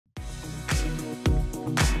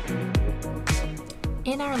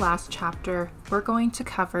In our last chapter, we're going to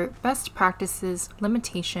cover best practices,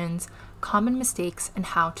 limitations, common mistakes, and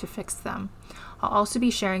how to fix them. I'll also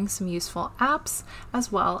be sharing some useful apps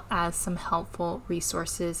as well as some helpful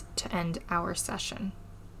resources to end our session.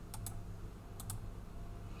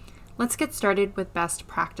 Let's get started with best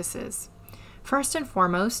practices. First and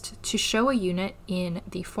foremost, to show a unit in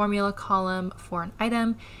the formula column for an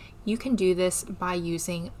item, you can do this by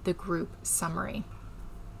using the group summary.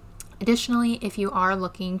 Additionally, if you are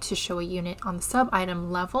looking to show a unit on the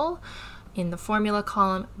sub-item level in the formula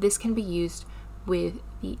column, this can be used with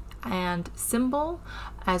the and symbol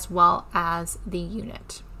as well as the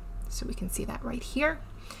unit. So we can see that right here.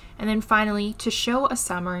 And then finally, to show a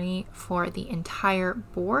summary for the entire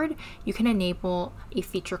board, you can enable a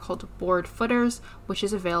feature called board footers, which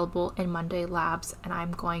is available in Monday Labs, and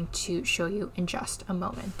I'm going to show you in just a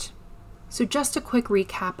moment. So just a quick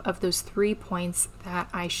recap of those 3 points that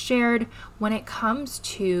I shared. When it comes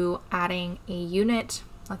to adding a unit,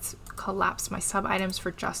 let's collapse my sub-items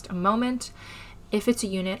for just a moment. If it's a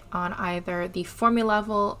unit on either the formula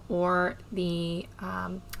level or the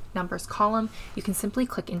numbers column, you can simply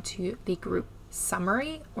click into the group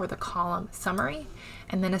summary or the column summary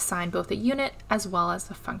and then assign both a unit as well as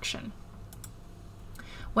a function.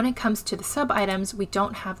 When it comes to the sub-items, we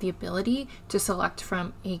don't have the ability to select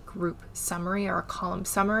from a group summary or a column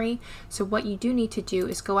summary. So what you do need to do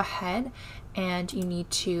is go ahead and you need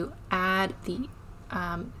to add the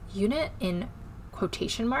unit in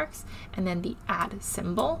quotation marks and then the add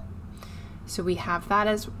symbol. So we have that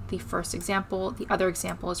as the first example. The other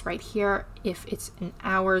example is right here if it's in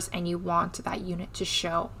hours and you want that unit to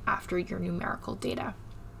show after your numerical data.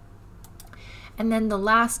 And then the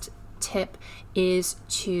last tip is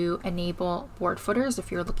to enable board footers if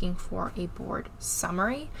you're looking for a board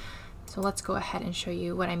summary. So let's go ahead and show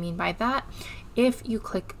you what I mean by that. If you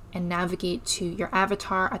click and navigate to your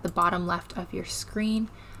avatar at the bottom left of your screen,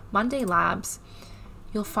 Monday Labs,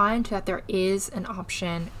 you'll find that there is an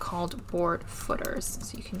option called board footers.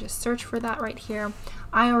 So you can just search for that right here.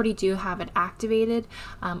 I already do have it activated.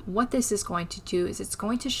 What this is going to do is it's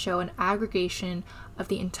going to show an aggregation of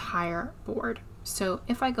the entire board. So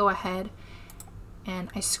if I go ahead and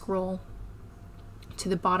I scroll to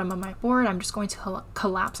the bottom of my board, I'm just going to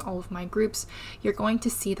collapse all of my groups. You're going to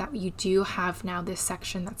see that you do have now this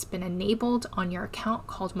section that's been enabled on your account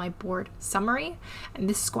called my board summary. And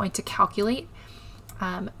this is going to calculate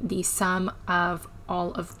the sum of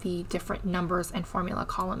all of the different numbers and formula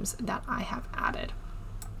columns that I have added.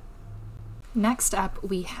 Next up,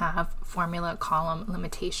 we have formula column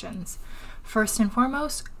limitations. First and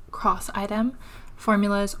foremost, cross item.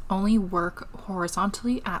 Formulas only work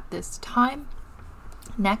horizontally at this time.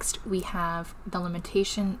 Next, we have the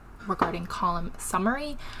limitation regarding column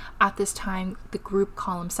summary. At this time, the group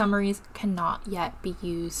column summaries cannot yet be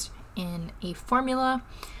used in a formula.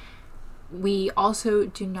 We also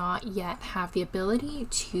do not yet have the ability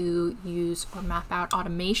to use or map out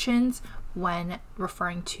automations when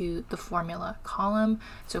referring to the formula column.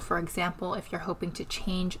 So for example, if you're hoping to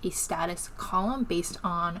change a status column based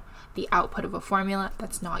on the output of a formula,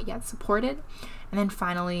 that's not yet supported. And then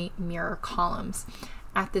finally, mirror columns.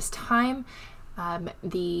 At this time,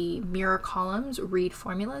 the mirror columns read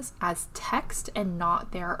formulas as text and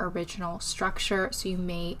not their original structure, so you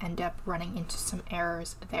may end up running into some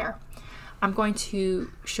errors there. I'm going to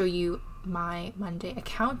show you my Monday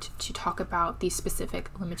account to talk about these specific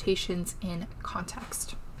limitations in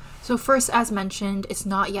context. So first, as mentioned, it's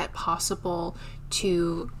not yet possible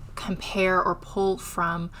to compare or pull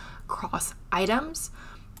from cross items.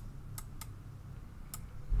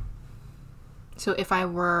 So if I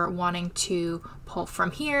were wanting to pull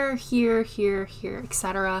from here, here, here, here,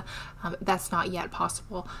 etc., that's not yet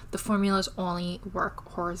possible. The formulas only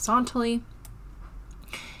work horizontally.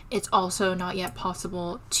 It's also not yet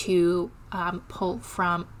possible to pull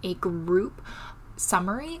from a group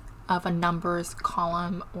summary of a numbers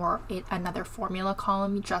column or another formula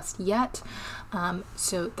column just yet.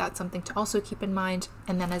 So that's something to also keep in mind.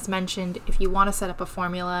 And then as mentioned, if you want to set up a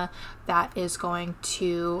formula that is going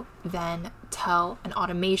to then tell an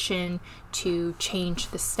automation to change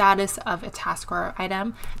the status of a task or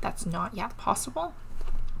item, that's not yet possible.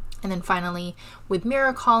 And then finally, with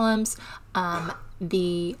mirror columns,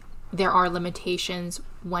 there are limitations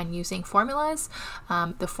when using formulas.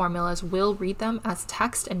 The formulas will read them as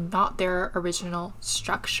text and not their original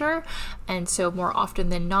structure. And so more often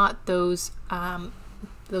than not, those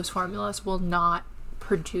formulas will not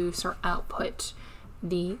produce or output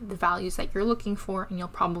the values that you're looking for, and you'll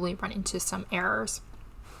probably run into some errors.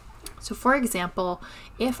 So for example,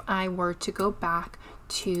 if I were to go back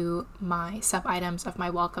to my sub items of my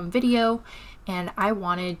welcome video, and I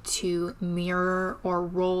wanted to mirror or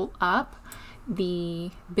roll up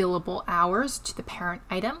the billable hours to the parent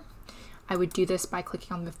item. I would do this by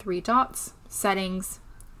clicking on the 3 dots, settings,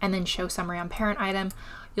 and then show summary on parent item.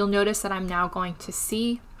 You'll notice that I'm now going to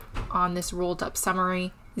see on this rolled up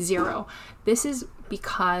summary 0. This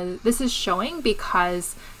is showing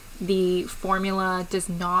because the formula does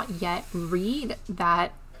not yet read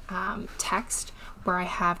that text where I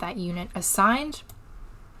have that unit assigned.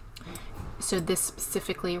 So this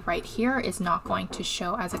specifically right here is not going to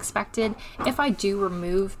show as expected. If I do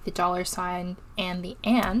remove the $ and the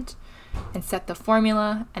and set the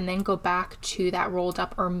formula and then go back to that rolled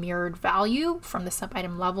up or mirrored value from the sub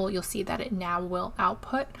item level, you'll see that it now will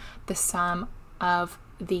output the sum of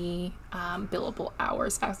the billable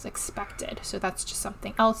hours as expected. So that's just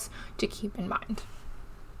something else to keep in mind.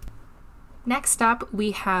 Next up,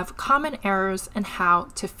 we have common errors and how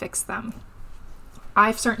to fix them.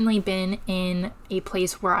 I've certainly been in a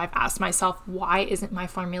place where I've asked myself, why isn't my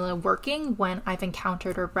formula working, when I've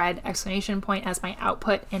encountered a red exclamation point as my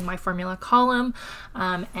output in my formula column.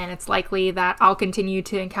 And it's likely that I'll continue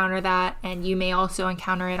to encounter that, and you may also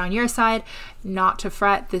encounter it on your side. Not to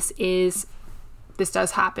fret, this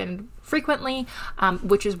does happen frequently,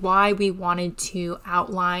 which is why we wanted to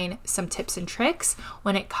outline some tips and tricks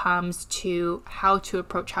when it comes to how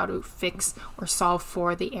to fix or solve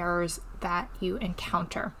for the errors that you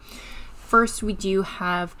encounter. First, we do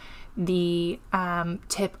have the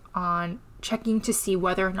tip on checking to see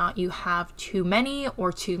whether or not you have too many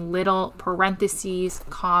or too little parentheses,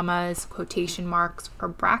 commas, quotation marks, or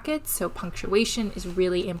brackets. So punctuation is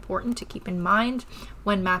really important to keep in mind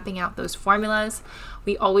when mapping out those formulas.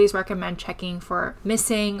 We always recommend checking for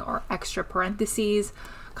missing or extra parentheses,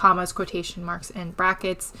 commas, quotation marks, and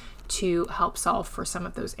brackets to help solve for some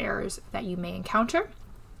of those errors that you may encounter.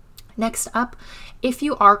 Next up, if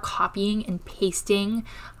you are copying and pasting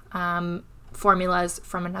formulas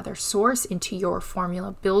from another source into your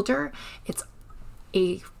formula builder, it's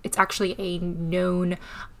actually a known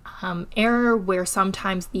error where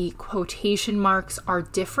sometimes the quotation marks are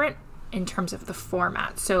different in terms of the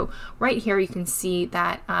format. So right here you can see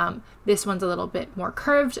that this one's a little bit more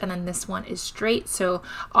curved and then this one is straight. So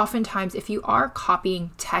oftentimes if you are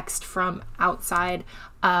copying text from outside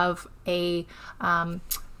of a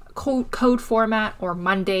code format or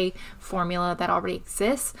Monday formula that already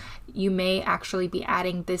exists, you may actually be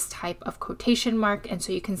adding this type of quotation mark, and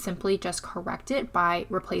so you can simply just correct it by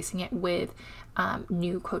replacing it with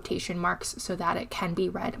new quotation marks so that it can be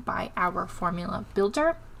read by our formula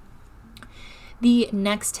builder. The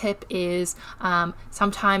next tip is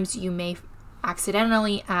sometimes you may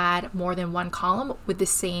accidentally add more than one column with the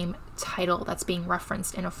same title that's being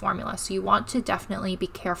referenced in a formula. So you want to definitely be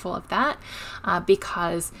careful of that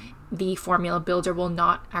because the formula builder will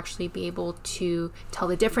not actually be able to tell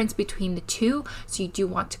the difference between the two. So you do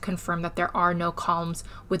want to confirm that there are no columns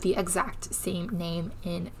with the exact same name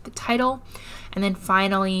in the title. And then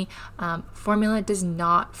finally, formula does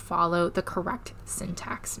not follow the correct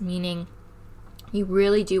syntax, meaning you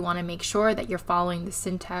really do want to make sure that you're following the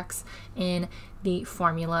syntax in the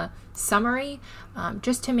formula summary,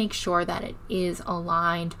 just to make sure that it is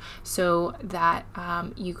aligned so that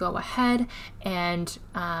you go ahead and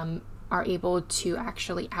are able to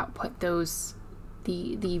actually output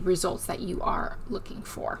the results that you are looking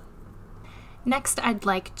for. Next, I'd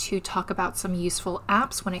like to talk about some useful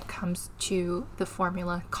apps when it comes to the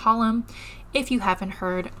formula column. If you haven't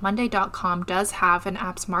heard, monday.com does have an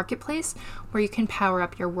apps marketplace where you can power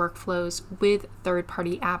up your workflows with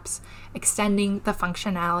third-party apps, extending the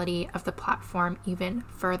functionality of the platform even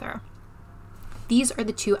further. These are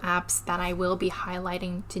the two apps that I will be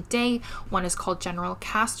highlighting today. One is called General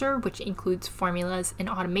Caster, which includes formulas and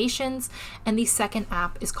automations, and the second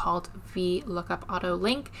app is called VLOOKUP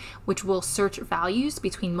AutoLink, which will search values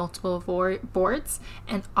between multiple boards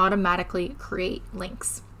and automatically create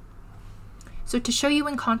links. So to show you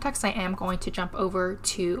in context, I am going to jump over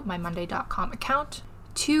to my monday.com account.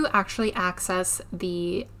 To actually access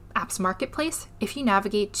the apps marketplace, if you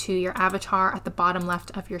navigate to your avatar at the bottom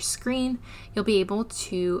left of your screen, you'll be able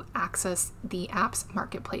to access the apps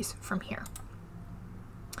marketplace from here.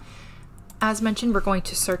 As mentioned, we're going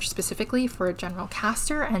to search specifically for General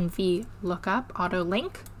Caster and VLOOKUP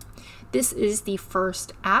AutoLink. This is the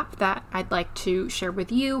first app that I'd like to share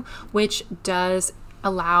with you, which does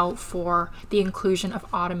allow for the inclusion of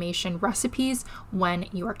automation recipes when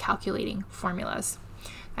you are calculating formulas.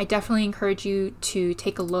 I definitely encourage you to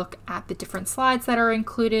take a look at the different slides that are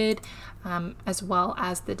included, as well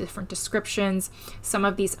as the different descriptions. Some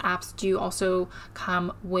of these apps do also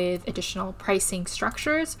come with additional pricing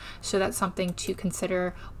structures, so that's something to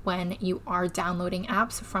consider when you are downloading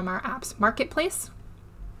apps from our apps marketplace.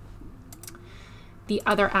 The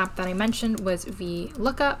other app that I mentioned was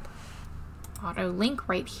VLOOKUP. Auto link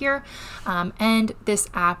right here. And this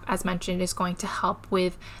app, as mentioned, is going to help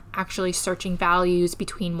with actually searching values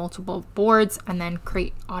between multiple boards and then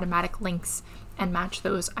create automatic links and match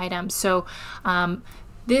those items. So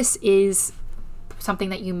this is something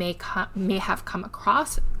that you may have come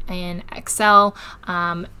across in Excel.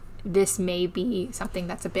 This may be something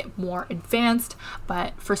that's a bit more advanced,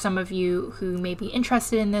 but for some of you who may be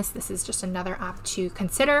interested in this, this is just another app to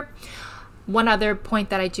consider. One other point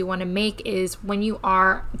that I do want to make is when you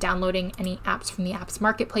are downloading any apps from the apps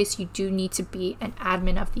marketplace, you do need to be an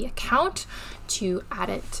admin of the account to add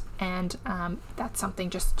it. And that's something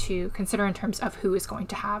just to consider in terms of who is going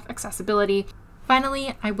to have accessibility.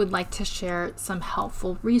 Finally, I would like to share some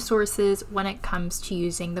helpful resources when it comes to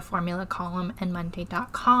using the formula column and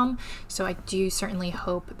monday.com. So I do certainly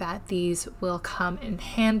hope that these will come in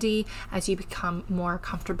handy as you become more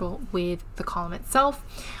comfortable with the column itself.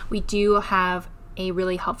 We do have a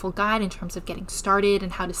really helpful guide in terms of getting started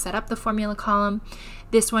and how to set up the formula column.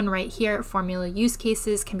 This one right here, formula use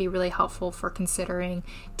cases, can be really helpful for considering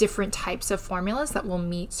different types of formulas that will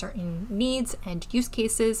meet certain needs and use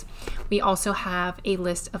cases. We also have a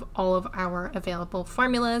list of all of our available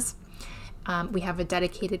formulas. We have a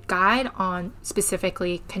dedicated guide on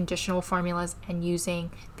specifically conditional formulas and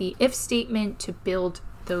using the if statement to build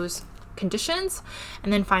those conditions.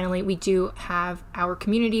 And then finally, we do have our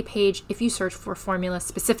community page. If you search for formula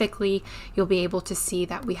specifically, you'll be able to see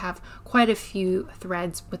that we have quite a few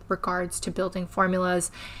threads with regards to building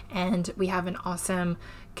formulas, and we have an awesome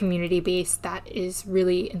community base that is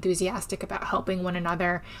really enthusiastic about helping one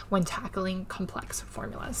another when tackling complex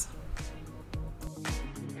formulas.